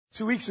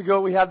2 weeks ago,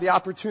 we had the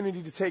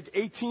opportunity to take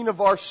 18 of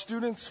our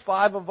students,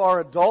 5 of our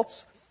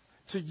adults,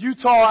 to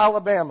Utah,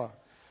 Alabama,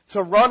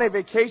 to run a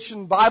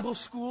vacation Bible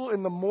school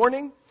in the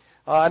morning,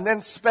 and then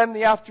spend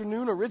the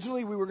afternoon.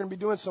 Originally, we were going to be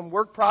doing some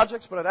work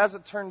projects, but as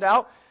it turned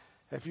out,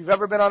 if you've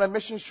ever been on a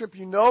mission trip,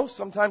 you know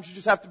sometimes you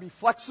just have to be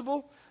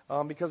flexible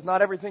because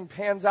not everything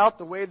pans out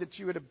the way that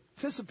you had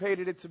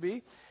anticipated it to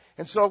be.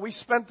 And so we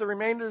spent the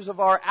remainders of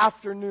our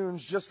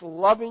afternoons just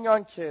loving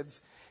on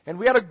kids. And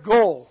we had a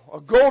goal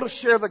to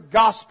share the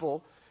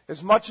gospel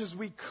as much as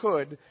we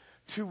could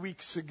 2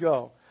 weeks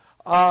ago.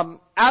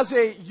 As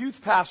a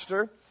youth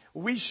pastor,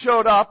 we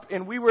showed up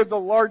and we were the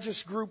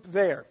largest group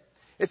there.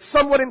 It's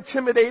somewhat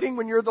intimidating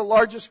when you're the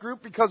largest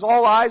group because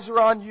all eyes are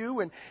on you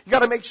and you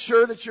got to make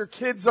sure that your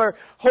kids are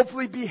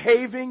hopefully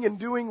behaving and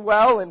doing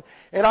well. And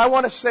I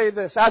want to say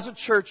this, as a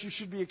church, you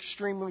should be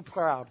extremely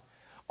proud.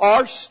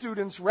 Our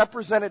students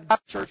represented the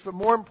church, but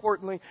more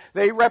importantly,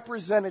 they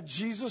represented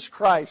Jesus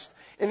Christ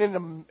in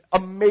an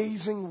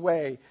amazing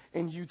way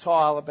in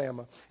Utah,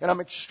 Alabama. And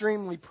I'm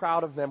extremely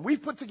proud of them.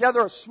 We've put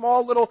together a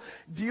small little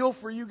deal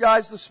for you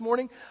guys this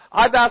morning.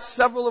 I've asked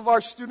several of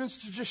our students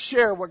to just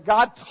share what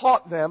God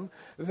taught them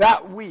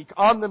that week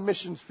on the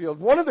missions field.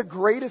 One of the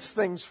greatest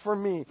things for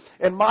me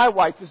and my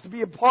wife is to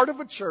be a part of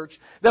a church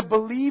that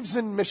believes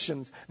in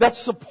missions, that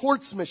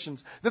supports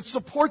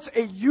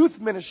a youth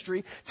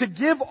ministry to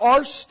give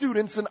our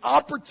students an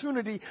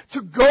opportunity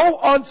to go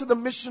onto the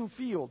mission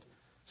field.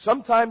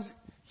 Sometimes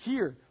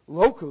here,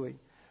 locally.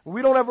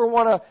 We don't ever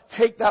want to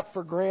take that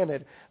for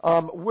granted.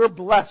 We're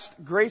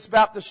blessed. Grace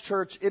Baptist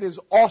Church, it is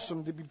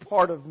awesome to be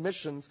part of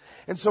missions.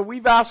 And so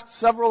we've asked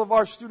several of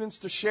our students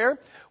to share.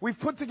 We've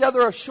put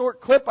together a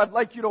short clip. I'd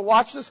like you to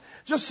watch this.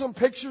 Just some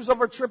pictures of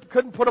our trip.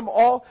 Couldn't put them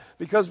all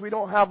because we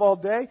don't have all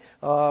day.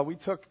 We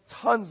took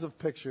tons of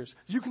pictures.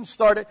 You can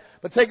start it,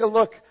 but take a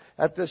look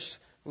at this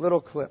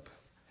little clip.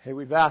 Hey,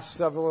 we've asked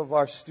several of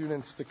our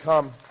students to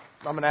come.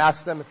 I'm going to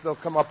ask them if they'll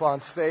come up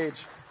on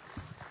stage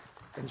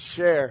and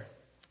share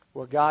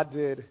what God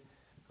did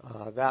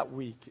that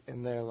week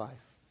in their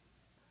life.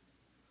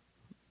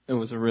 It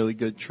was a really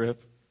good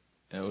trip.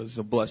 It was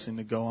a blessing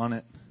to go on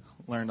it.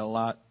 Learned a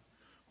lot.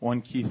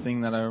 One key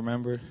thing that I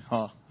remember,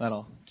 that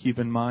I'll keep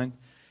in mind,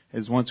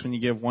 is once when you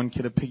give one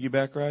kid a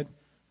piggyback ride,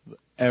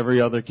 every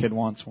other kid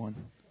wants one.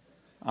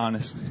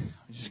 Honestly,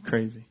 it's just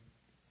crazy.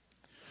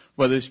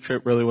 But this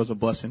trip really was a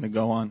blessing to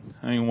go on.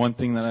 I mean, one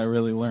thing that I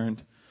really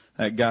learned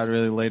that God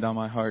really laid on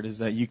my heart is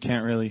that you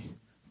can't really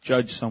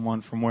judge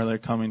someone from where they're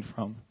coming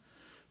from.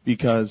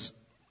 Because,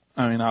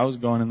 I mean, I was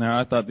going in there,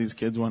 I thought these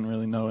kids wouldn't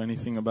really know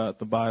anything about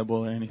the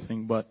Bible or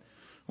anything, but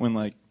when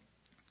like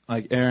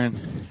Aaron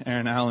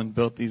Allen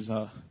built these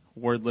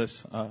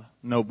wordless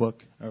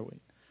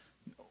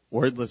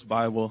wordless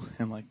Bible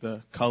and like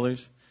the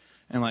colors,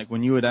 and like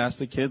when you would ask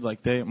the kids,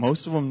 like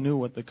most of them knew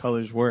what the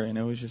colors were, and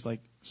it was just like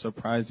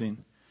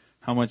surprising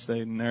how much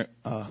they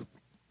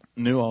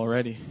knew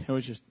already. It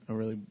was just a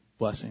really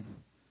blessing.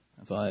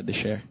 That's all I had to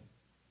share.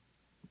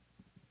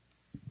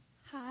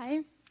 Hi.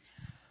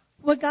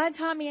 What God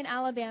taught me in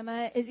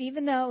Alabama is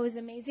even though it was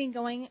amazing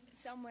going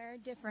somewhere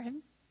different,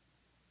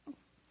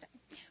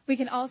 we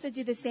can also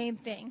do the same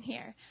thing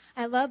here.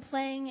 I love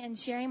playing and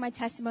sharing my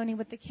testimony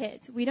with the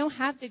kids. We don't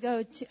have to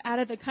go out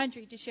of the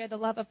country to share the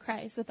love of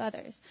Christ with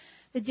others.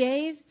 The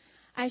days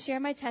I share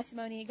my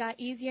testimony, it got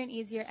easier and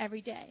easier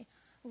every day.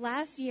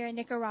 Last year in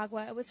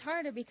Nicaragua, it was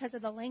harder because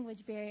of the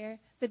language barrier,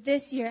 but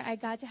this year I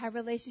got to have a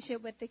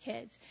relationship with the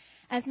kids.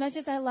 As much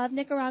as I loved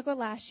Nicaragua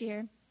last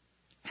year,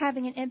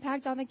 having an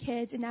impact on the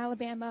kids in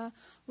Alabama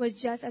was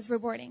just as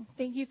rewarding.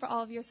 Thank you for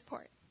all of your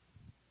support.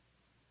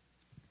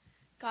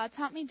 God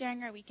taught me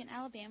during our week in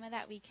Alabama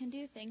that we can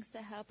do things to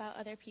help out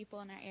other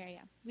people in our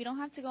area. We don't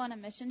have to go on a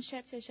mission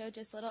trip to show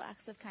just little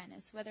acts of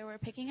kindness, whether we're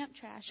picking up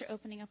trash or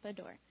opening up a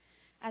door.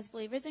 As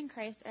believers in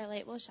Christ, our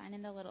light will shine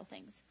in the little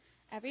things.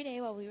 Every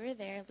day while we were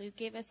there, Luke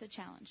gave us a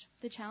challenge.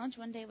 The challenge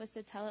one day was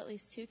to tell at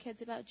least 2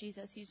 kids about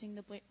Jesus using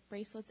the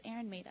bracelets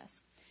Aaron made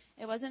us.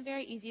 It wasn't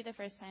very easy the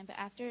first time, but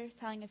after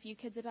telling a few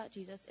kids about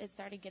Jesus, it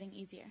started getting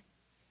easier.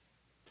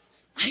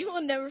 I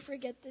will never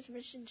forget this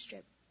mission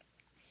trip.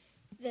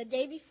 The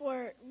day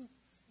before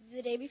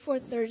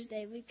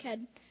Thursday, Luke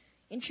had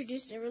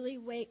introduced a really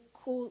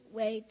cool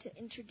way to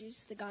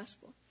introduce the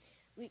gospel.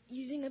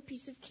 Using a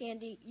piece of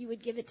candy, you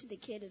would give it to the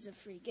kid as a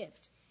free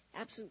gift,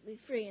 absolutely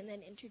free, and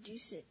then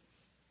introduce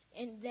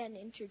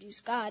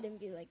God and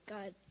be like,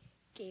 God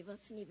gave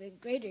us an even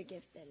greater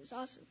gift that is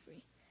also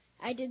free.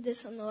 I did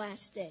this on the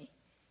last day,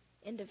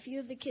 and a few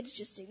of the kids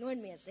just ignored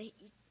me as they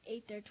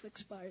ate their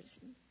Twix bars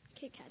and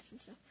Kit Kats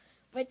and stuff.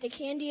 But the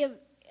candy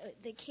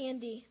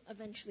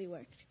eventually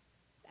worked.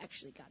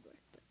 Actually, God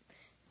worked. But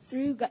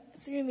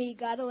through me,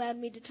 God allowed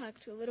me to talk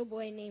to a little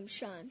boy named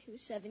Sean, who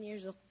was 7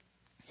 years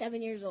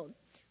old.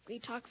 We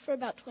talked for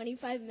about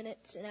 25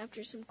 minutes, and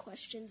after some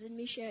questions and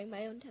me sharing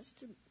my own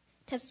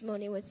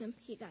testimony with him,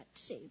 he got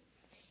saved.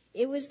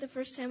 It was the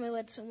first time I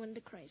led someone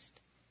to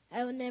Christ.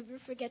 I will never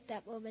forget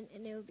that moment,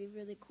 and it will be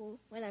really cool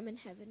when I'm in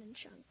heaven and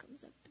Sean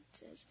comes up and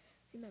says,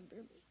 remember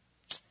me.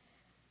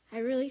 I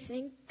really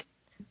think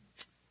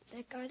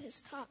that God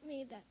has taught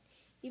me that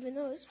even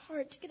though it's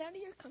hard to get out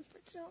of your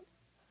comfort zone,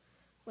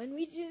 when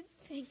we do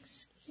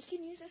things, He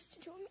can use us to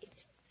do amazing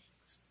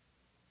things.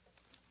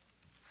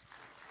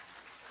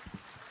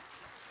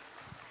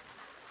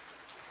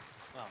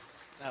 Wow,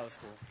 that was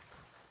cool.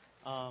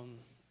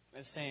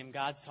 The same,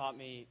 God's taught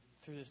me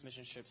through this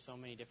mission trip so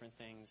many different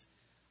things,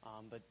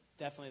 but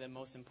definitely the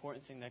most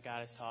important thing that God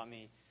has taught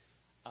me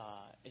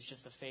is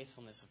just the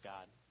faithfulness of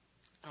God.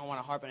 I don't want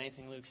to harp on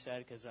anything Luke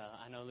said because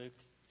I know Luke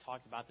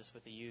talked about this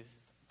with the youth,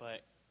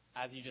 but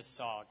as you just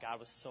saw, God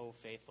was so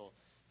faithful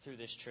through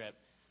this trip.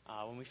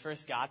 When we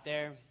first got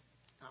there,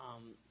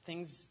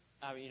 things,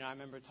 I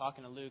remember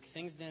talking to Luke,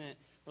 things didn't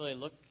really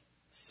look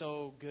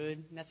so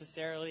good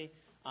necessarily,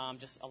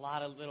 just a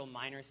lot of little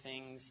minor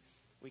things.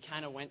 We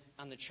kind of went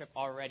on the trip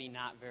already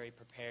not very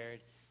prepared,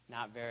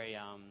 not very,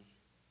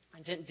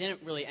 didn't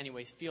really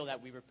anyways feel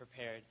that we were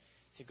prepared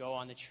to go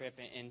on the trip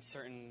in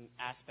certain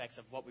aspects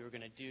of what we were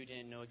going to do,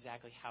 didn't know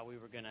exactly how we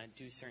were going to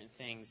do certain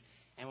things.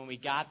 And when we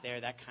got there,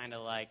 that kind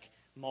of like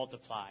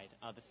multiplied.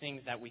 The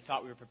things that we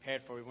thought we were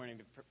prepared for, we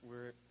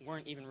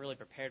weren't even really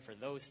prepared for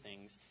those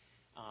things.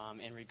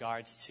 In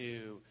regards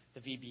to the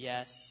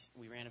VBS,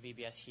 we ran a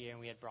VBS here and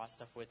we had brought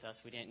stuff with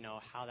us. We didn't know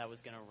how that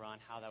was going to run,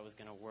 how that was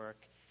going to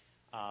work.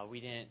 We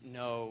didn't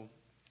know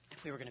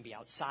if we were going to be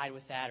outside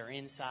with that or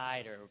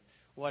inside or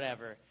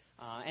whatever.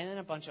 And then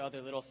a bunch of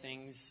other little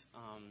things,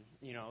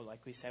 like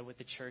we said with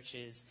the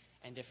churches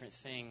and different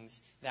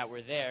things that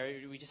were there.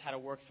 We just had to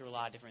work through a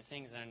lot of different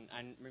things. And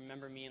I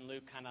remember me and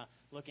Luke kind of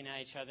looking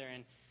at each other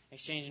and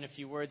exchanging a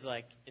few words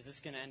like, is this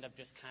going to end up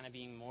just kind of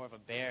being more of a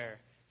bear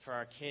for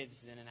our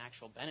kids than an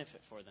actual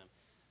benefit for them?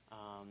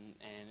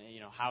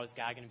 How is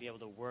God going to be able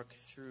to work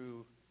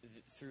through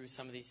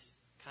some of these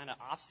kind of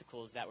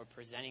obstacles that were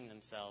presenting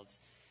themselves?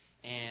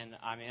 And,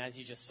 as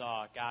you just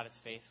saw, God is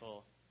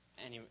faithful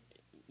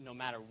no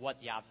matter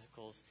what the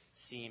obstacles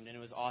seemed. And it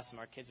was awesome.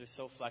 Our kids were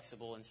so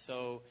flexible and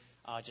so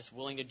just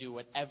willing to do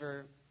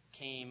whatever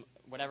came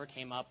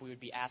up. We would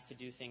be asked to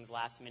do things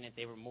last minute.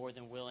 They were more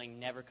than willing,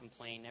 never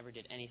complained, never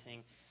did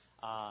anything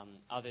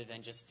other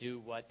than just do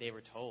what they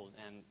were told.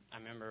 And I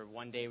remember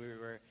one day we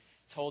were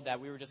told that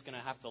we were just going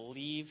to have to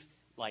leave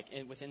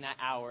within that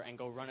hour and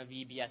go run a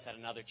VBS at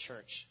another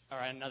church or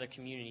at another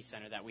community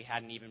center that we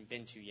hadn't even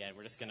been to yet.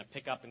 We're just going to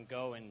pick up and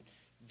go and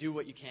do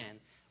what you can.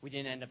 We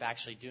didn't end up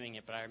actually doing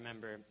it, but I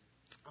remember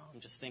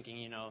just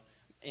thinking,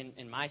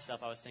 in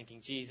myself, I was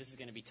thinking, geez, this is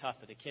going to be tough.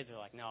 But the kids were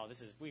like, no,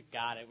 we've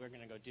got it. We're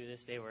going to go do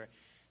this. They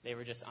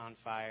were just on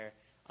fire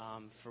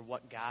for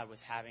what God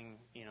was having,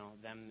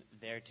 them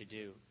there to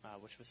do,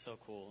 which was so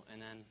cool.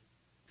 And then,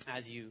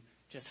 as you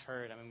just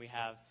heard, we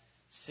have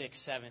 6th,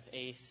 7th,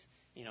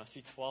 8th,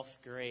 through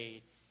 12th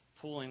grade,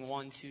 pulling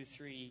 1, 2,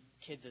 3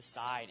 kids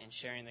aside and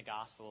sharing the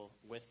gospel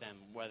with them,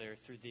 whether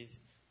through these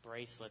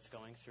bracelets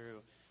going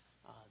through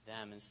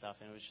them and stuff.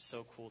 And it was just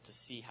so cool to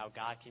see how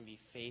God can be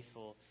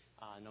faithful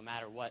no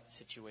matter what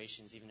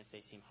situations, even if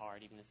they seem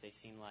hard, even if they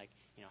seem like,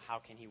 how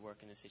can He work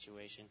in a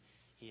situation?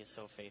 He is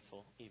so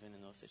faithful even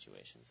in those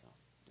situations. So,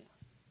 yeah.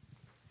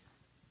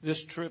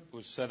 This trip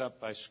was set up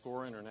by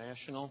SCORE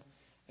International,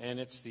 and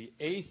it's the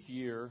 8th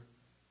year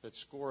that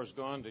SCORE has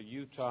gone to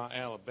Utah,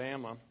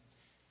 Alabama.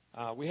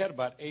 We had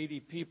about 80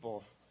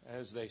 people.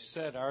 As they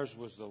said, ours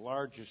was the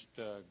largest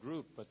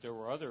group, but there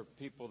were other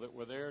people that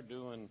were there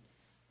doing,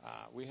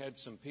 we had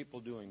some people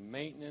doing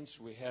maintenance.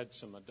 We had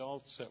some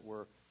adults that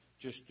were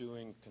just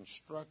doing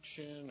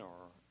construction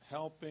or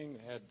helping.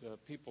 We had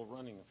people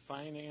running a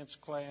finance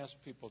class,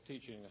 people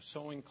teaching a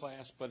sewing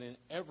class. But in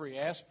every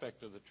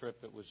aspect of the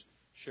trip, it was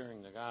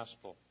sharing the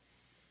gospel.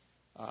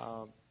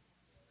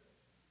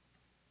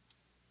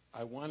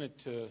 I wanted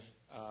to,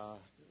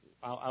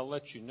 I'll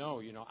let you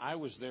know, I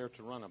was there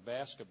to run a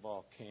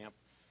basketball camp.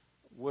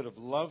 Would have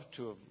loved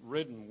to have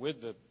ridden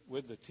with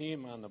the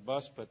team on the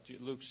bus, but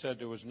Luke said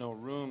there was no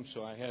room,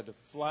 so I had to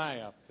fly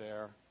up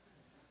there.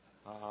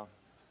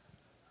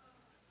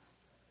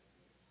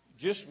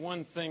 Just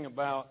one thing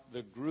about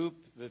the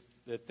group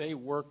that they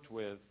worked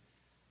with,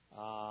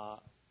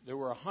 there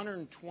were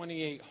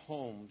 128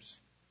 homes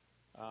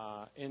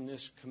in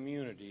this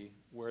community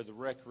where the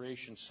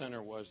recreation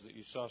center was that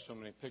you saw so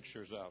many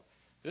pictures of.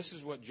 This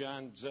is what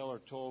John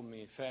Zeller told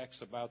me,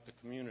 facts about the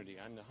community.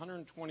 On the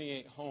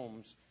 128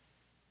 homes,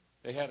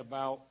 they had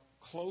about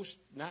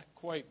not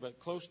quite, but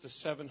close to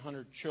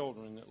 700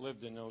 children that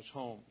lived in those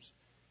homes.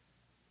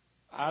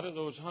 Out of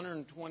those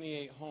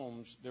 128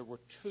 homes, there were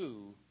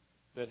 2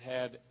 that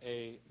had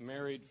a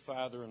married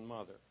father and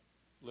mother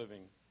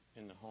living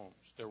in the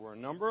homes. There were a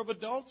number of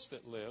adults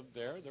that lived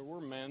there. There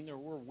were men, there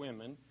were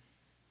women,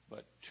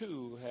 but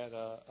 2 had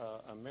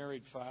a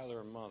married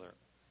father and mother.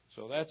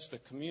 So that's the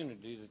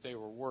community that they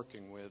were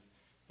working with,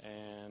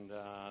 and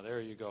there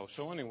you go.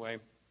 So anyway,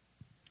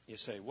 you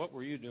say, what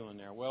were you doing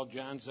there? Well,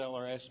 John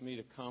Zeller asked me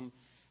to come,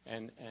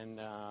 and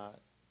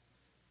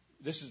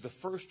this is the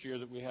first year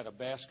that we had a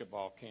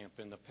basketball camp.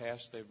 In the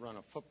past, they've run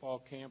a football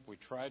camp. We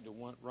tried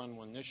to run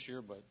one this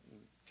year, but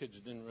kids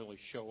didn't really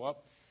show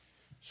up.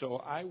 So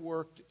I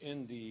worked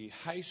in the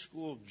high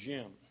school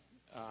gym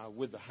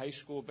with the high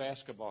school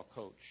basketball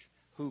coach,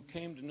 who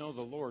came to know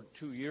the Lord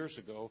 2 years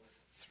ago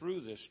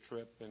through this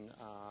trip, and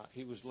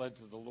he was led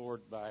to the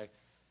Lord by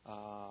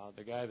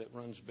the guy that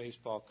runs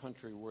Baseball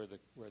Country where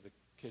the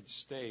kids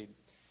stayed.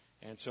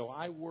 And so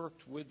I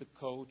worked with the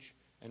coach,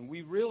 and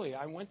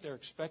I went there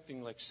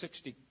expecting like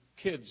 60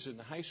 kids in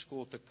the high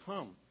school to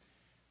come.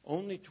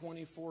 Only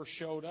 24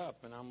 showed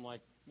up, and I'm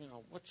like,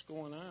 what's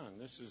going on?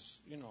 This is,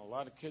 a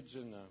lot of kids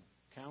in the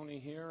county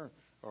here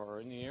or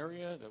in the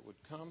area that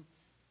would come.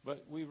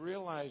 But we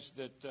realized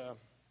that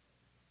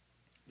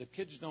the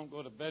kids don't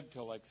go to bed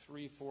till like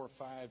 3, 4,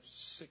 5,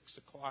 6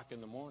 o'clock in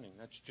the morning.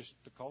 That's just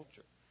the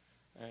culture.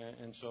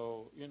 And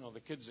so, the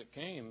kids that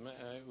came,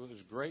 it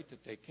was great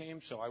that they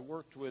came. So I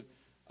worked with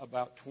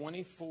about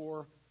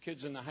 24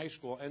 kids in the high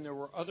school, and there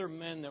were other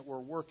men that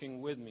were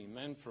working with me,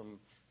 men from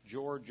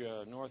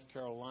Georgia, North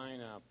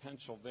Carolina,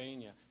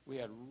 Pennsylvania. We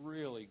had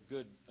really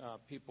good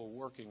people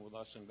working with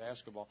us in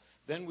basketball.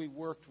 Then we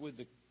worked with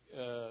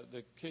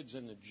the kids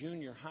in the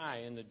junior high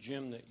in the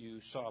gym that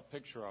you saw a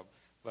picture of.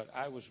 But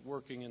I was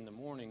working in the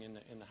morning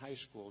in the high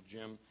school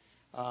gym.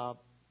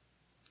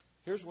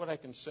 Here's what I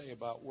can say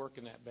about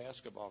working at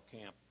basketball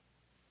camp.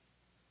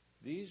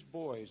 These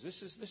boys,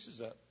 this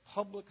is a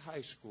public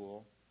high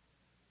school,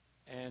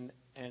 and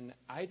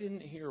I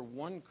didn't hear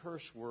one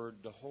curse word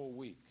the whole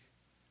week.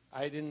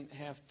 I didn't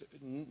have to,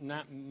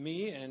 not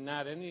me and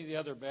not any of the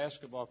other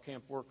basketball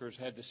camp workers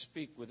had to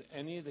speak with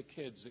any of the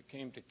kids that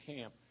came to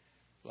camp.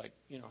 Like,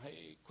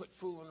 hey, quit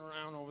fooling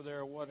around over there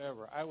or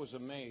whatever. I was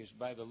amazed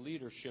by the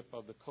leadership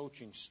of the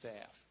coaching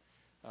staff.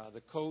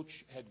 The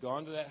coach had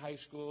gone to that high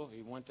school.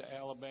 He went to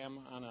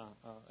Alabama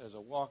as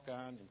a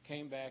walk-on and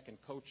came back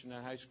and coached in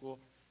that high school.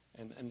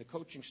 And the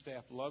coaching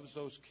staff loves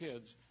those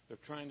kids. They're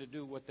trying to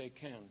do what they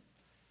can.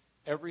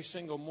 Every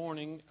single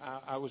morning,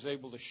 I was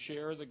able to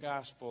share the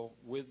gospel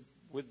with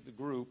the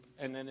group.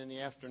 And then in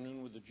the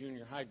afternoon with the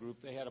junior high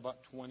group, they had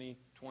about 20,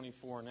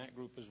 24 in that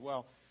group as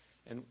well.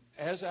 And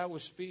as I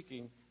was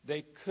speaking,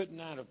 they could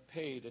not have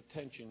paid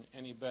attention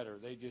any better.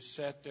 They just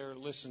sat there,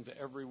 listened to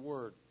every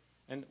word.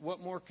 And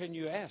what more can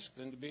you ask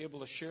than to be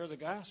able to share the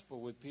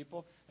gospel with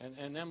people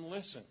and them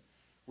listen?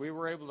 We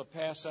were able to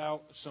pass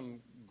out some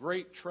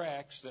great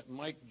tracts that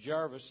Mike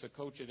Jarvis, the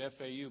coach at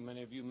FAU,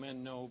 many of you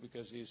men know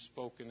because he's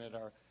spoken at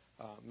our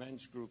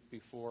men's group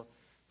before.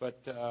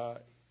 But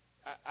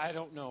I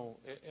don't know.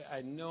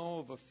 I know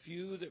of a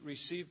few that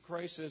received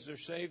Christ as their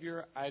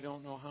Savior. I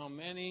don't know how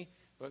many.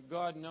 But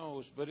God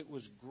knows, but it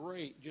was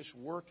great just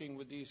working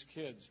with these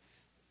kids.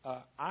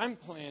 I'm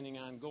planning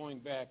on going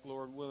back,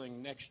 Lord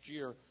willing, next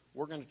year.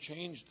 We're going to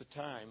change the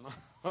time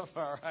of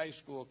our high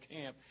school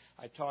camp.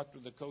 I talked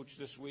with the coach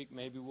this week.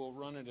 Maybe we'll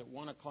run it at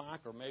 1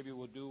 o'clock, or maybe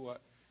we'll do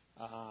what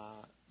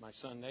my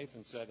son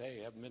Nathan said,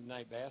 hey, have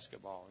midnight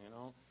basketball,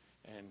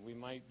 and we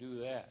might do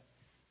that.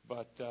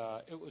 But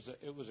it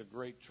was a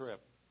great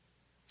trip.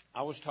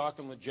 I was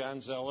talking with John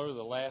Zeller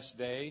the last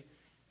day,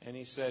 and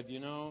he said,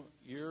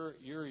 your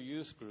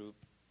youth group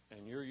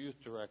and your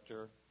youth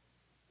director,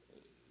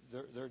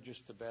 they're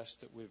just the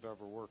best that we've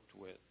ever worked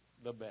with,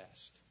 the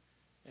best.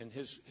 And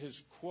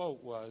his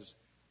quote was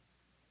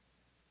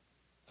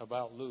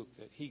about Luke,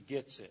 that he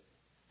gets it.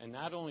 And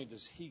not only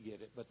does he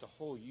get it, but the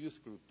whole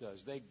youth group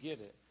does. They get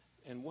it.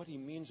 And what he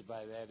means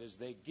by that is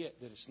they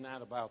get that it's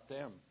not about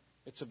them.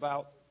 It's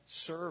about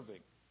serving.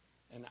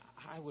 And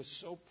I was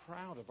so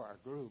proud of our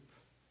group.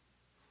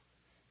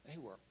 They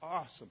were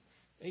awesome.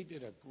 They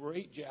did a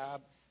great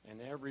job, and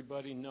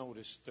everybody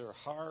noticed their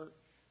heart,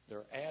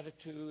 their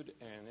attitude,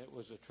 and it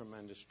was a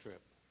tremendous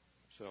trip.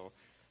 So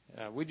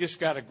we just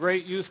got a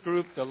great youth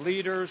group, the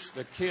leaders,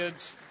 the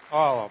kids,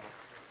 all of them.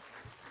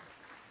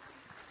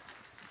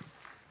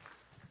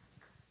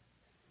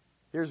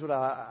 Here's what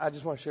I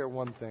just want to share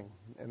one thing,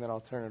 and then I'll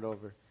turn it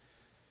over.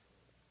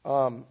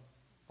 I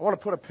want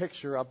to put a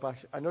picture up.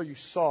 I know you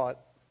saw it,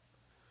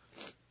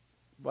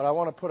 but I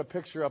want to put a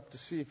picture up to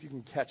see if you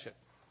can catch it.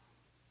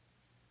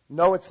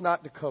 No, it's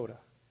not Dakota,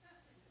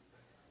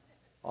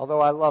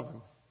 although I love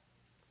him.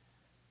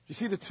 You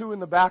see the two in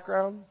the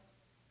background?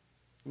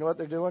 You know what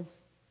they're doing?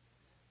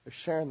 They're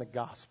sharing the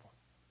gospel.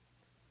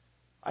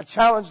 I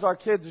challenged our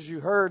kids, as you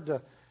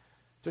heard,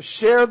 to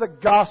share the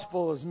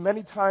gospel as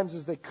many times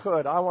as they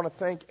could. I want to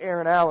thank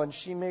Erin Allen.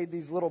 She made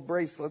these little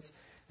bracelets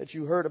that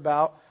you heard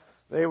about.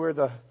 They were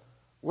the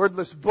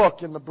wordless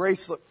book in the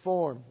bracelet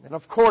form. And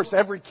of course,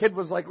 every kid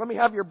was like, let me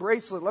have your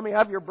bracelet, let me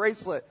have your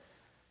bracelet.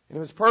 And it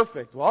was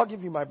perfect. Well, I'll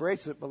give you my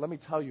bracelet, but let me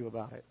tell you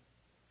about it.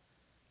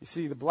 You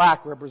see, the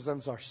black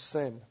represents our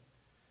sin.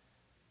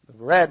 The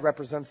red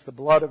represents the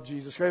blood of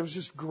Jesus Christ. It was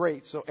just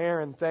great. So,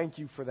 Aaron, thank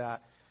you for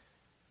that.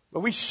 But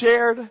we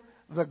shared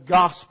the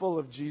gospel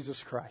of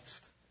Jesus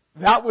Christ.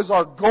 That was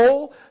our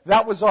goal.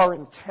 That was our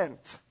intent.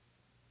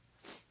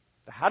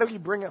 How do we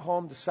bring it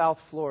home to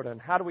South Florida,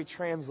 and how do we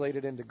translate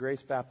it into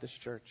Grace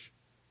Baptist Church?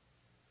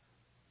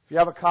 If you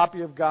have a copy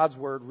of God's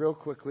Word, real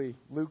quickly,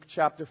 Luke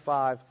chapter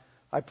 5.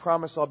 I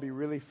promise I'll be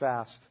really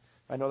fast.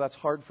 I know that's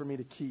hard for me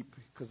to keep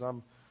because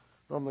I'm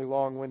normally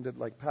long-winded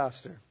like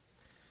Pastor.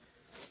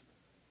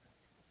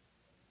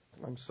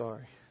 I'm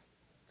sorry.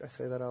 Did I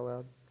say that out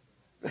loud?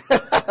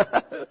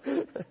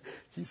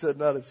 He said,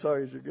 not as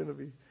sorry as you're going to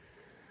be.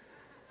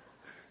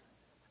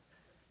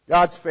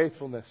 God's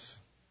faithfulness.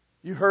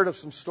 You heard of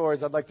some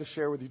stories. I'd like to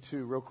share with you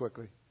two real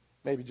quickly.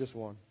 Maybe just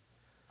one.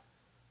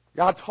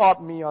 God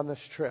taught me on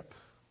this trip.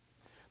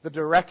 The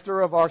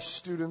director of our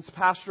students,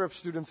 pastor of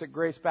students at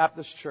Grace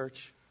Baptist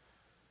Church,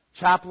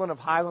 chaplain of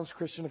Highlands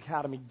Christian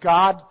Academy,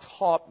 God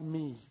taught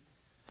me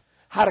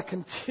how to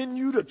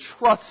continue to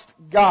trust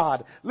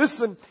God.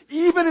 Listen,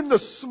 even in the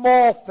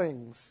small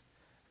things.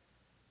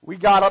 We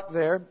got up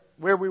there.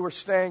 Where we were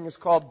staying is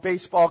called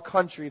Baseball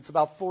Country. It's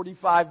about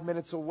 45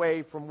 minutes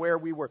away from where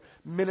we were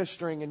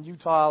ministering in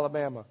Utah,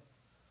 Alabama.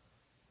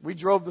 We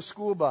drove the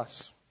school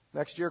bus.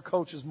 Next year,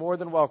 Coach is more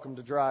than welcome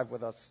to drive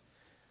with us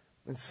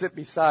and sit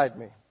beside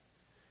me.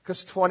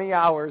 Because 20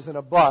 hours in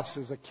a bus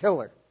is a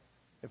killer.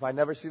 If I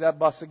never see that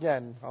bus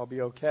again, I'll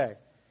be okay.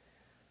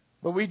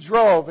 But we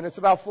drove, and it's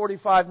about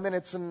 45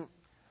 minutes, and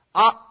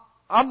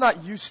I'm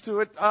not used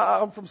to it.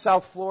 I'm from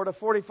South Florida.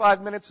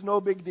 45 minutes,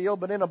 no big deal.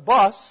 But in a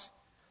bus,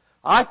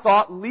 I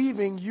thought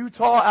leaving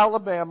Utah,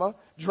 Alabama,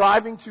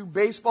 driving to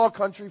Baseball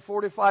Country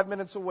 45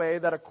 minutes away,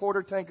 that a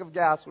quarter tank of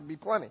gas would be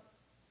plenty.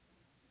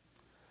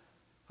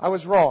 I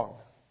was wrong.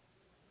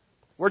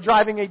 We're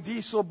driving a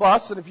diesel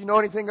bus, and if you know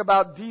anything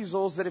about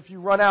diesels, that if you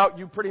run out,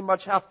 you pretty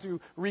much have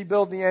to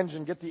rebuild the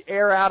engine, get the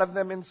air out of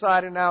them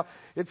inside and out.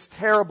 It's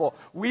terrible.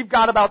 We've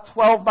got about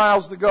 12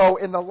 miles to go,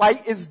 and the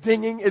light is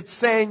dinging. It's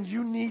saying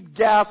you need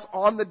gas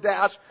on the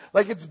dash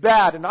like it's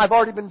bad. And I've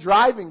already been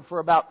driving for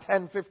about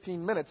 10,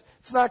 15 minutes.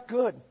 It's not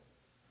good.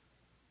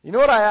 You know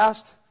what I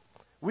asked?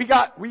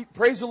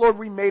 Praise the Lord,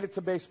 we made it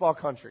to Baseball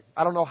Country.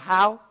 I don't know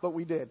how, but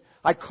we did.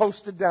 I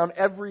coasted down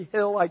every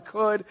hill I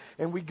could,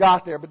 and we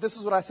got there. But this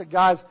is what I said,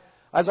 guys,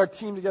 as our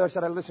team together, I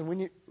said, listen, we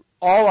need,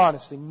 all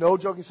honesty, no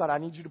joking aside, I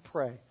need you to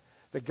pray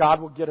that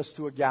God will get us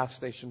to a gas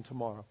station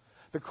tomorrow.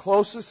 The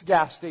closest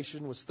gas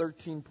station was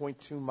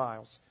 13.2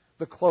 miles.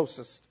 The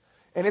closest.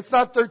 And it's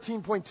not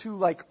 13.2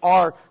 like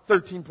our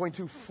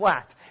 13.2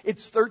 flat.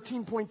 It's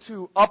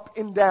 13.2 up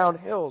and down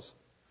hills.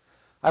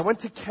 I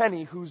went to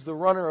Kenny, who's the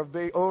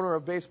owner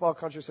of Baseball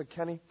Country. I said,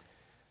 Kenny,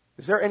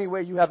 is there any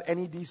way you have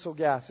any diesel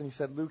gas? And he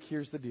said, Luke,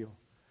 here's the deal.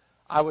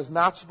 I was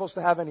not supposed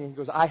to have any. He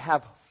goes, I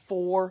have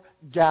 4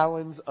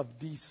 gallons of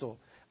diesel.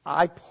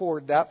 I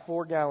poured that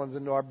 4 gallons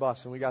into our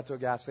bus and we got to a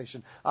gas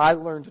station. I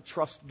learned to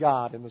trust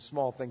God in the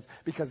small things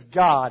because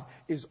God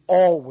is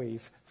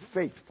always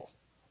faithful.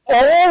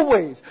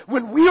 Always.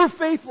 When we are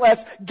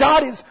faithless,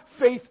 God is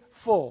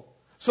faithful.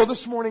 So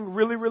this morning,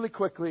 really, really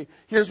quickly,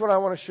 here's what I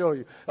want to show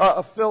you.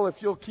 Phil,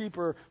 if you'll keep,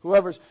 or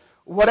whoever's,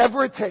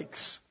 whatever it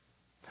takes.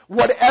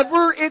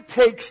 Whatever it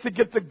takes to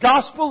get the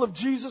gospel of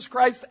Jesus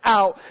Christ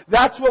out,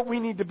 that's what we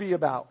need to be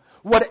about.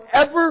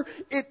 Whatever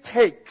it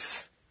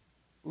takes.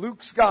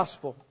 Luke's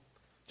Gospel,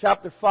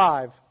 chapter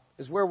 5,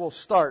 is where we'll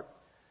start.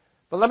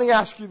 But let me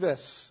ask you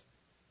this.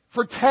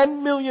 For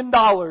 $10 million,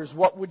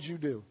 what would you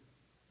do?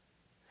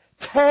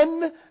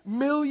 $10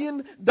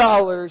 million,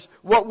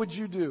 what would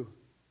you do?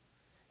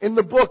 In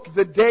the book,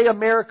 The Day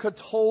America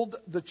Told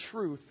the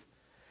Truth,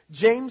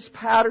 James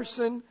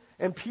Patterson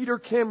and Peter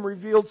Kim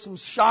revealed some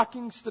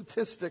shocking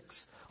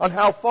statistics on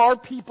how far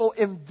people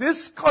in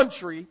this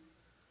country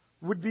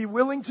would be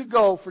willing to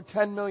go for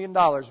 $10 million.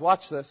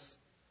 Watch this.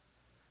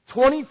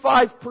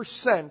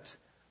 25%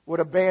 would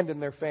abandon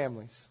their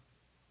families.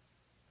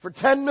 For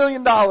 $10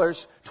 million,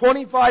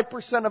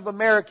 25% of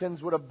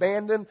Americans would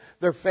abandon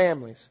their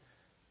families.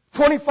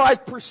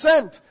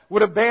 25%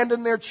 would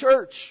abandon their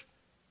church.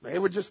 They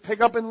would just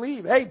pick up and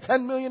leave. Hey,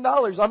 $10 million,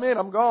 I'm in,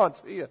 I'm gone,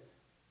 see ya.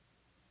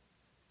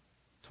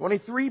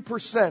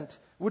 23%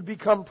 would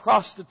become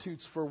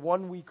prostitutes for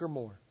 1 week or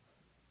more.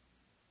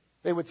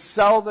 They would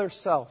sell their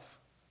self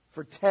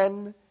for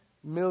 $10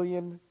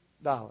 million.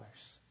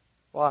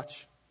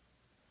 Watch.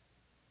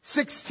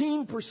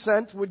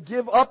 16% would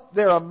give up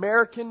their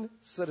American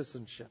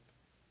citizenship.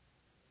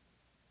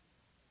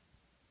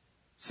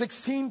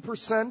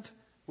 16%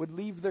 would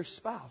leave their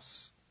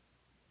spouse.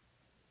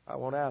 I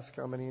won't ask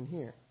how many in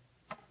here.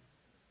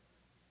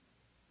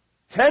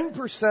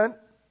 10%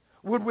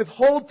 would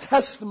withhold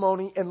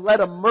testimony and let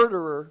a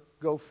murderer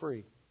go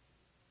free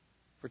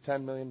for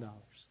 $10 million.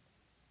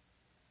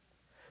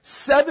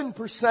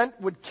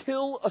 7% would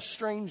kill a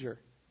stranger.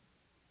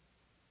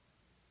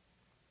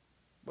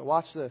 But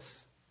watch this.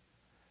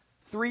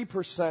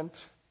 3%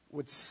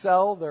 would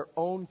sell their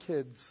own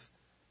kids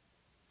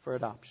for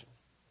adoption,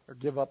 or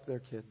give up their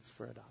kids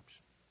for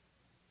adoption.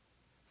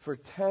 For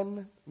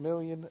 $10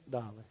 million.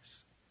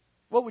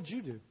 What would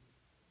you do?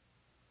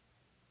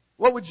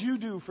 What would you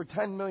do for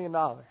 $10 million?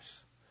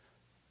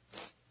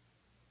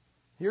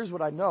 Here's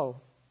what I know.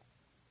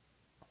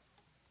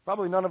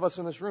 Probably none of us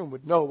in this room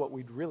would know what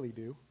we'd really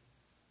do.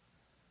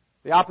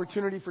 The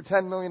opportunity for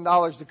 $10 million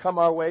to come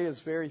our way is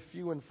very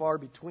few and far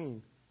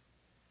between.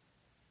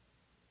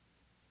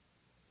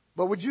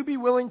 But would you be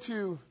willing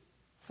to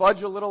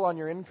fudge a little on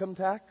your income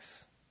tax?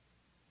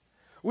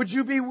 Would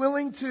you be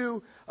willing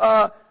to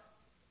tell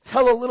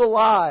a little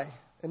lie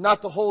and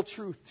not the whole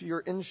truth to your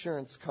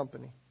insurance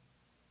company?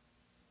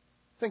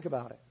 Think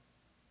about it.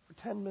 For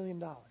 $10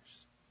 million.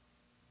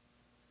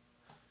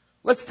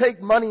 Let's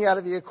take money out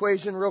of the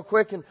equation real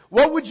quick. And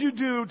what would you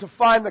do to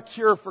find the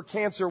cure for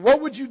cancer?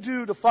 What would you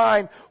do to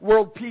find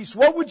world peace?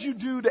 What would you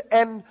do to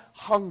end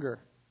hunger?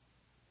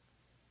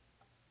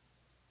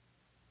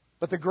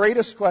 But the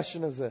greatest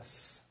question is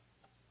this.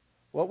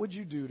 What would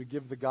you do to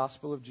give the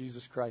gospel of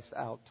Jesus Christ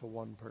out to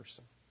one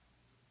person?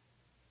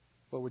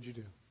 What would you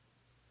do?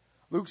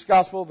 Luke's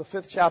gospel, the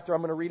 5th chapter,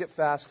 I'm going to read it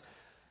fast.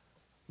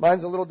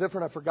 Mine's a little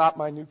different. I forgot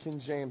my New King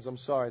James. I'm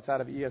sorry. It's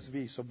out of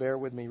ESV, so bear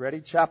with me. Ready?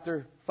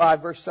 Chapter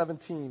 5, verse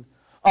 17.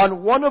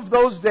 On one of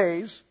those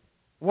days,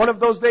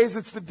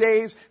 it's the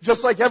days,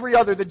 just like every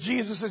other, that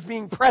Jesus is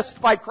being pressed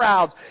by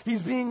crowds.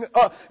 He's being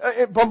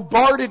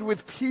bombarded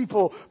with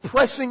people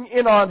pressing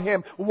in on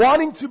Him,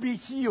 wanting to be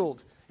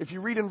healed. If you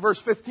read in verse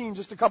 15,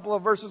 just a couple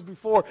of verses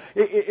before,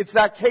 it's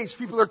that case.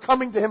 People are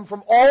coming to Him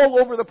from all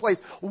over the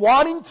place,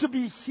 wanting to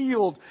be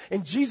healed.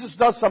 And Jesus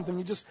does something.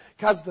 He just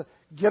has to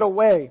get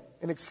away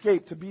and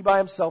escape to be by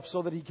Himself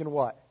so that He can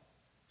what?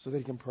 So that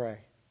He can pray.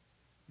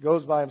 He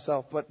goes by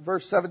Himself. But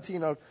verse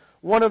 17, on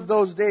one of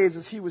those days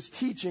as He was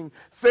teaching,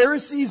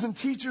 Pharisees and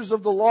teachers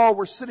of the law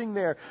were sitting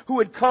there who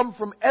had come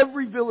from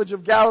every village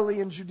of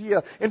Galilee and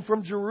Judea and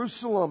from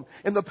Jerusalem.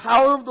 And the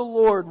power of the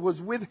Lord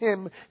was with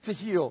Him to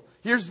heal.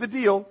 Here's the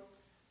deal.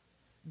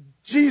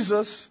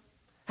 Jesus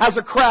has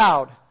a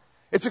crowd.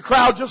 It's a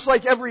crowd just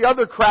like every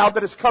other crowd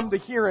that has come to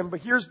hear Him.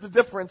 But here's the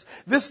difference.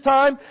 This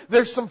time,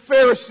 there's some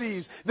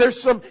Pharisees.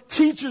 There's some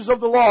teachers of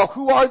the law.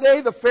 Who are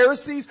they? The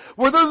Pharisees?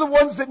 Well, they're the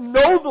ones that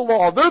know the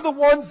law. They're the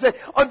ones that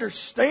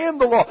understand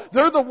the law.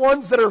 They're the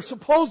ones that are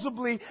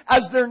supposedly,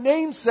 as their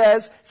name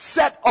says,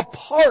 set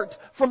apart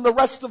from the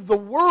rest of the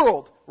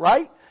world,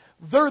 right?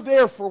 They're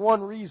there for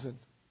one reason.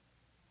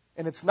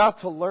 And it's not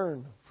to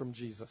learn from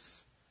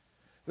Jesus.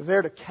 They're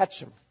there to catch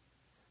Him.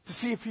 To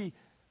see if He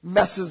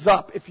messes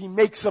up, if He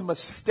makes a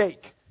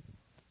mistake.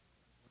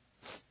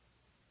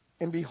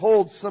 And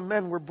behold, some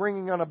men were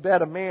bringing on a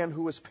bed a man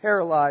who was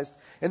paralyzed,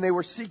 and they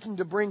were seeking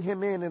to bring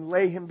him in and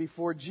lay him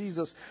before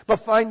Jesus.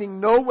 But finding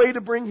no way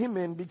to bring him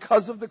in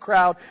because of the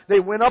crowd, they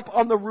went up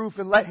on the roof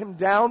and let him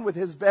down with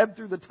his bed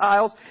through the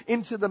tiles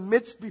into the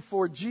midst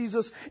before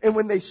Jesus. And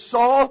when he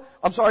saw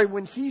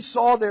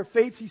their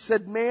faith, He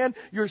said, "Man,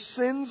 your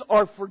sins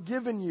are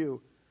forgiven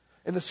you."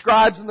 And the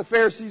scribes and the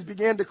Pharisees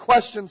began to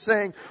question,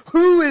 saying,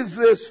 "Who is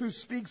this who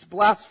speaks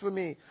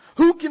blasphemy?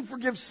 Who can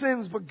forgive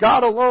sins but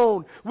God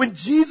alone?" When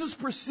Jesus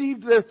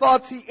perceived their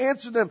thoughts, He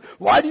answered them,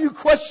 "Why do you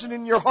question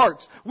in your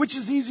hearts? Which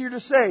is easier to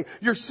say,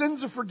 'Your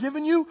sins are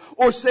forgiven you,'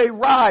 or say,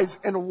 'Rise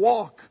and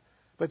walk'?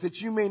 But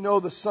that you may know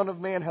the Son of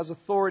Man has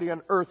authority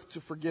on earth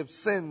to forgive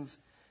sins."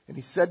 And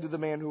He said to the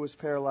man who was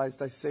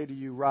paralyzed, "I say to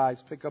you,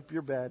 rise, pick up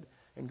your bed,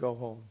 and go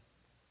home."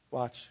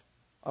 Watch.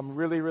 I'm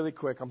really, really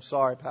quick. I'm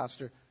sorry,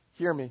 Pastor.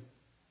 Hear me.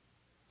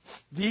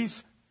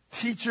 These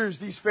teachers,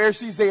 these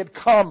Pharisees, they had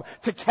come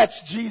to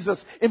catch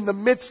Jesus in the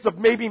midst of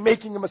maybe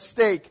making a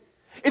mistake.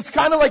 It's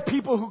kind of like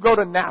people who go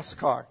to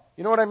NASCAR.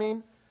 You know what I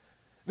mean?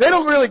 They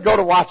don't really go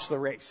to watch the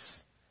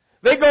race.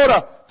 They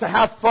go to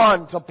have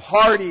fun, to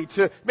party,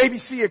 to maybe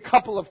see a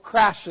couple of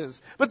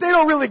crashes. But they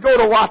don't really go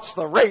to watch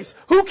the race.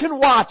 Who can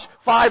watch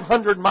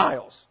 500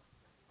 miles?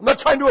 I'm not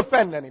trying to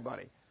offend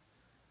anybody.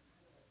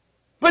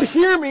 But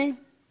hear me.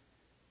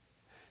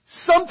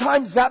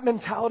 Sometimes that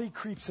mentality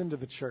creeps into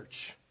the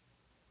church.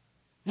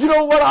 You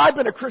know what? I've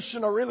been a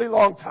Christian a really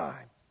long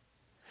time.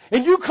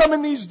 And you come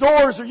in these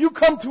doors or you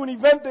come to an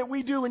event that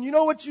we do and you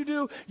know what you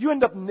do? You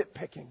end up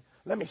nitpicking.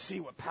 Let me see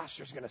what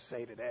pastor's going to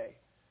say today.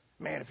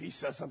 Man, if he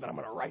says something, I'm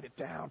going to write it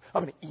down.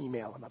 I'm going to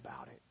email him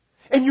about it.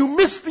 And you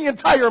miss the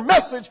entire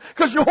message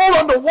because you hold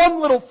on to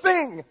one little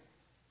thing.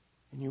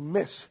 And you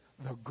miss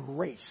the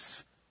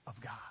grace of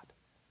God.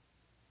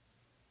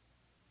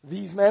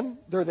 These men,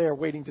 they're there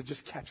waiting to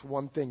just catch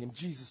one thing. And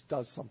Jesus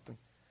does something.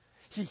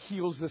 He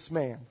heals this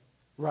man,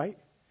 right?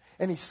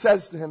 And He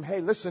says to him, "Hey,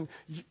 listen,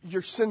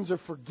 your sins are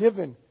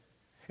forgiven."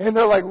 And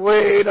they're like,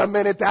 "Wait a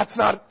minute,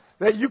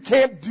 that you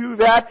can't do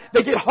that."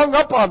 They get hung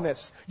up on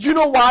this. Do you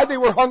know why they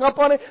were hung up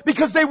on it?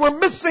 Because they were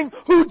missing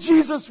who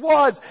Jesus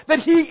was. That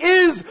He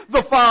is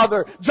the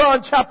Father.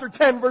 John chapter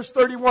 10 verse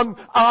 31,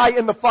 "I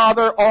and the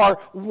Father are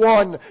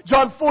one."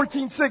 John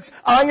 14:6,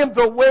 "I am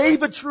the way,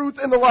 the truth,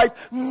 and the life.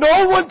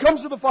 No one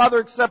comes to the Father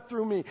except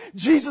through me."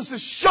 Jesus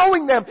is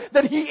showing them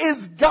that He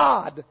is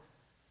God.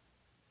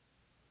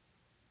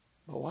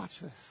 But watch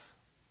this.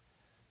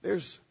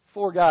 There's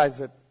 4 guys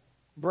that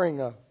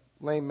bring a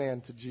lame man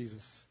to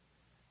Jesus.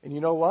 And you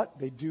know what?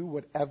 They do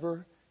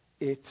whatever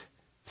it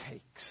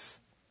takes.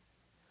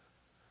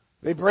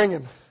 They bring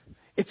him.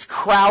 It's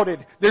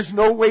crowded. There's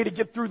no way to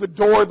get through the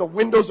door. The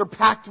windows are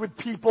packed with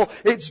people.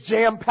 It's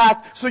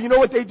jam-packed. So you know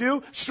what they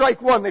do?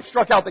 Strike one. They've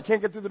struck out. They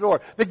can't get through the door.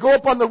 They go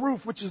up on the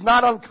roof, which is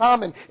not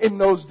uncommon in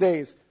those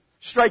days.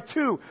 Strike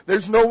two.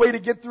 There's no way to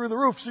get through the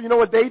roof. So you know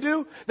what they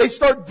do? They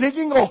start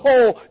digging a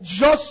hole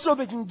just so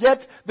they can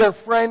get their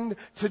friend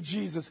to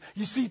Jesus.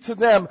 You see, to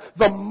them,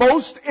 the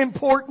most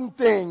important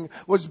thing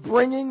was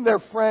bringing their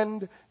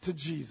friend to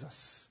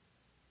Jesus.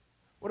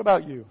 What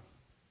about you?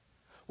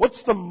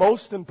 What's the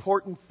most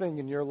important thing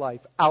in your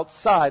life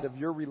outside of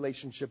your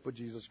relationship with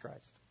Jesus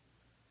Christ?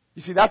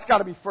 You see, that's got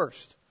to be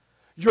first.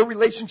 Your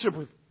relationship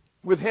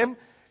with Him,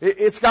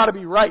 it's got to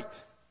be right.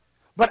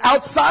 But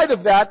outside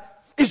of that,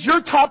 is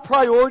your top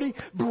priority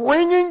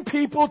bringing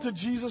people to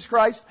Jesus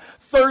Christ?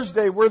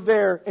 Thursday, we're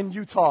there in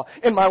Utah,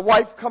 and my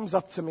wife comes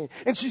up to me,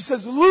 and she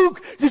says,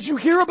 Luke, did you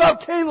hear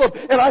about Caleb?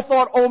 And I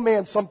thought, oh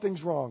man,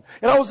 something's wrong.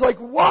 And I was like,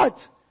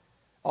 what?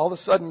 All of a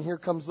sudden, here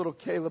comes little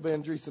Caleb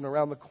Andreessen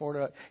around the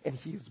corner, and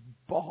he's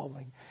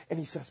bawling. And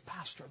he says,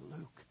 Pastor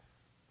Luke,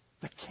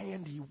 the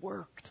candy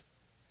worked.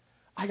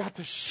 I got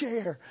to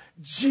share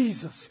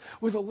Jesus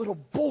with a little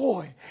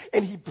boy,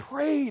 and he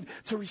prayed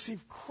to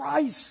receive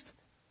Christ.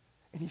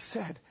 And he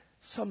said,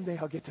 someday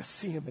I'll get to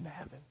see him in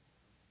heaven.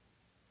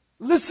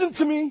 Listen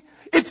to me.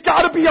 It's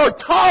got to be our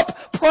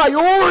top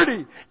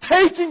priority.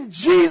 Taking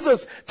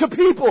Jesus to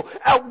people.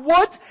 At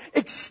what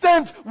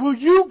extent will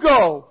you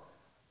go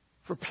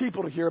for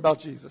people to hear about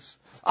Jesus?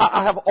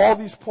 I have all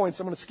these points.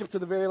 I'm going to skip to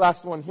the very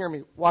last one. Hear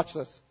me. Watch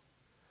this.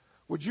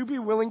 Would you be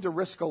willing to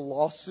risk a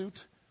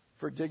lawsuit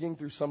for digging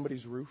through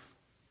somebody's roof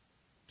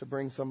to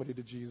bring somebody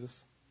to Jesus?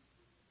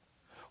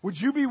 Would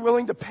you be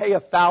willing to pay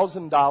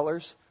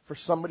 $1,000 for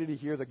somebody to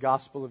hear the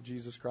gospel of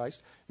Jesus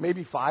Christ?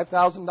 Maybe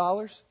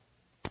 $5,000?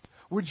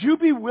 Would you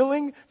be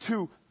willing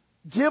to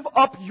give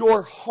up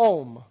your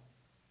home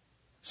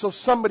so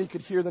somebody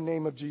could hear the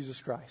name of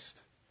Jesus Christ?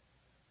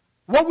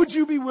 What would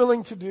you be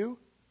willing to do?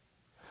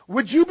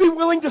 Would you be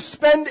willing to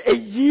spend a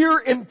year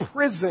in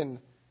prison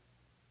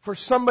for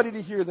somebody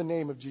to hear the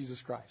name of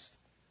Jesus Christ?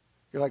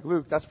 You're like,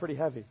 Luke, that's pretty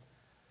heavy.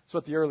 That's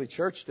what the early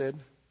church did.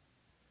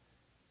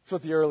 It's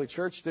what the early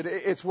church did.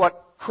 It's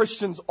what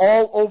Christians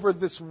all over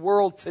this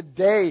world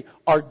today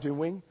are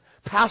doing.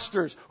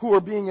 Pastors who are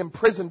being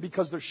imprisoned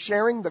because they're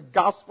sharing the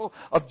gospel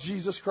of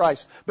Jesus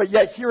Christ. But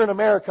yet here in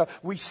America,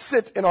 we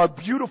sit in our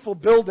beautiful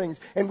buildings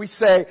and we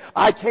say,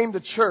 I came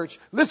to church.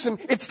 Listen,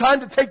 it's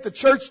time to take the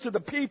church to the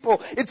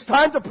people. It's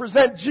time to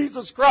present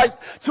Jesus Christ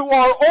to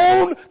our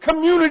own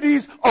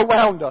communities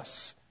around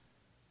us.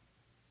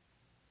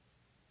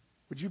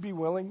 Would you be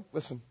willing,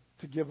 listen,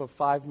 to give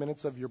 5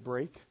 minutes of your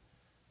break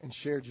and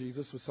share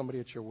Jesus with somebody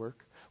at your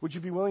work? Would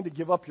you be willing to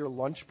give up your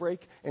lunch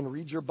break and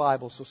read your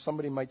Bible so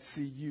somebody might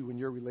see you in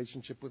your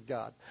relationship with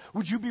God?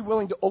 Would you be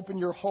willing to open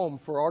your home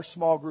for our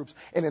small groups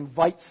and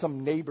invite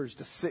some neighbors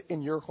to sit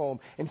in your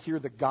home and hear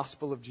the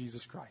gospel of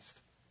Jesus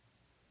Christ?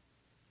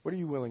 What are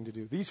you willing to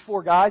do? These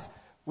 4 guys,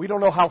 we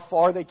don't know how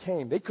far they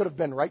came. They could have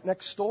been right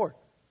next door.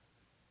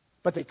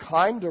 But they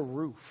climbed a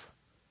roof.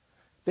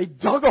 They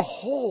dug a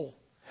hole.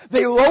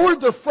 They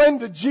lowered their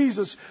friend to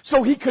Jesus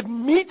so he could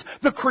meet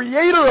the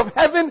creator of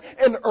heaven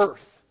and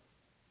earth.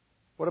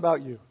 What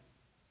about you?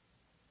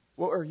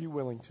 What are you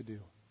willing to do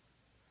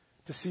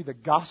to see the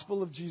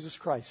gospel of Jesus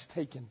Christ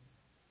taken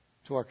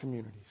to our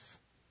communities?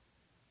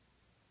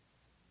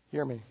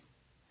 Hear me.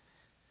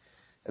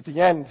 At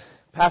the end,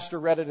 Pastor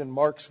read it in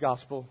Mark's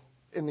gospel.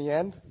 In the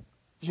end,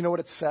 do you know what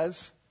it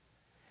says?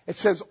 It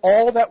says,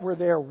 all that were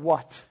there,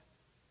 what?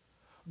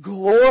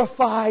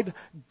 Glorified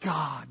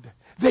God.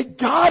 They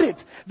got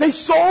it. They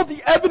saw the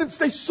evidence.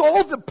 They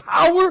saw the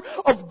power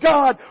of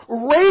God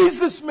raise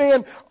this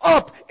man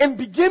up and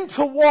begin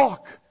to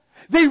walk.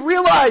 They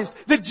realized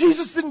that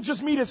Jesus didn't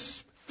just meet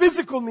his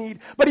physical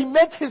need, but he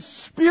met his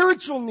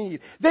spiritual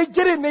need. They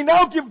get it and they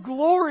now give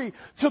glory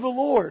to the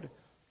Lord.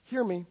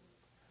 Hear me.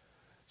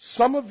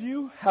 Some of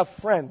you have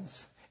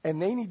friends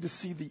and they need to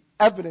see the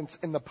evidence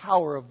and the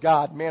power of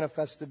God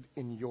manifested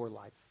in your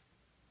life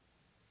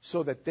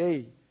so that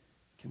they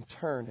can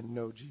turn and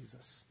know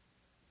Jesus.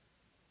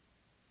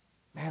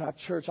 Man, at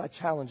church, I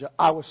challenge you.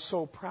 I was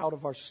so proud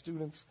of our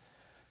students.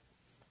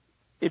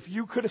 If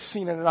you could have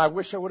seen it, and I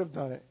wish I would have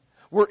done it,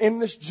 we're in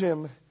this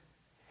gym,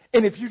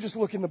 and if you just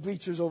look in the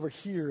bleachers over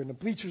here, and the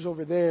bleachers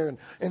over there,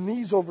 and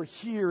these over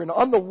here, and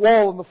on the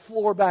wall and the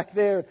floor back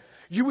there,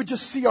 you would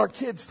just see our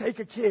kids take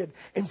a kid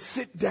and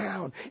sit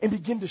down and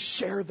begin to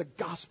share the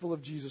gospel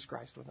of Jesus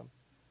Christ with them.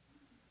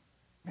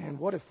 Man,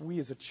 what if we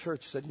as a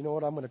church said, you know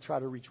what, I'm going to try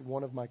to reach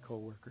one of my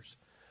coworkers.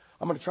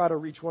 I'm going to try to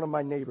reach one of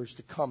my neighbors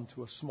to come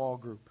to a small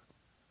group.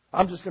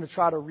 I'm just going to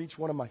try to reach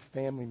one of my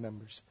family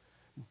members.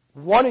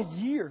 One a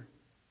year.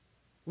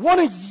 One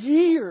a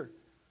year.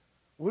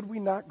 Would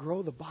we not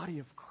grow the body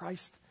of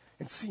Christ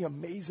and see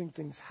amazing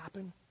things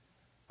happen?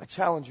 I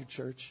challenge you,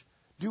 church.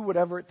 Do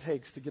whatever it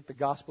takes to get the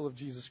gospel of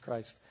Jesus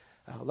Christ.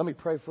 Let me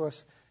pray for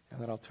us,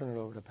 and then I'll turn it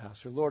over to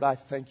Pastor. Lord, I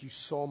thank you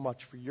so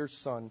much for your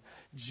Son,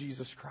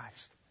 Jesus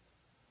Christ.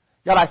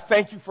 God, I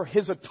thank you for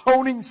his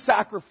atoning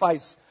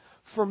sacrifice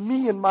for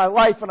me in my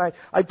life. And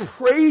I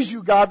praise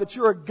you, God, that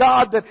you're a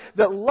God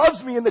that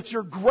loves me and that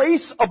your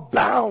grace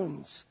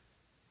abounds.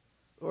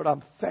 Lord,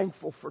 I'm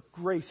thankful for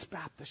Grace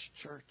Baptist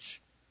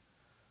Church,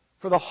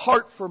 for the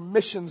heart for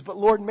missions. But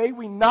Lord, may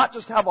we not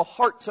just have a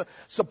heart to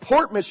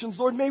support missions.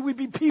 Lord, may we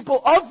be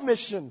people of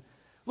mission.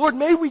 Lord,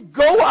 may we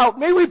go out.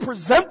 May we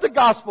present the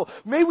gospel.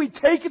 May we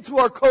take it to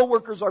our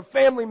coworkers, our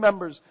family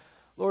members.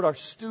 Lord, our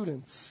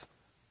students.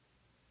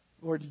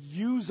 Lord,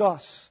 use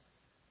us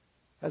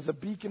as a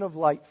beacon of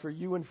light for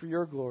you and for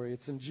your glory.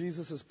 It's in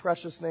Jesus'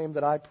 precious name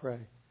that I pray.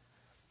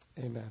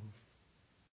 Amen.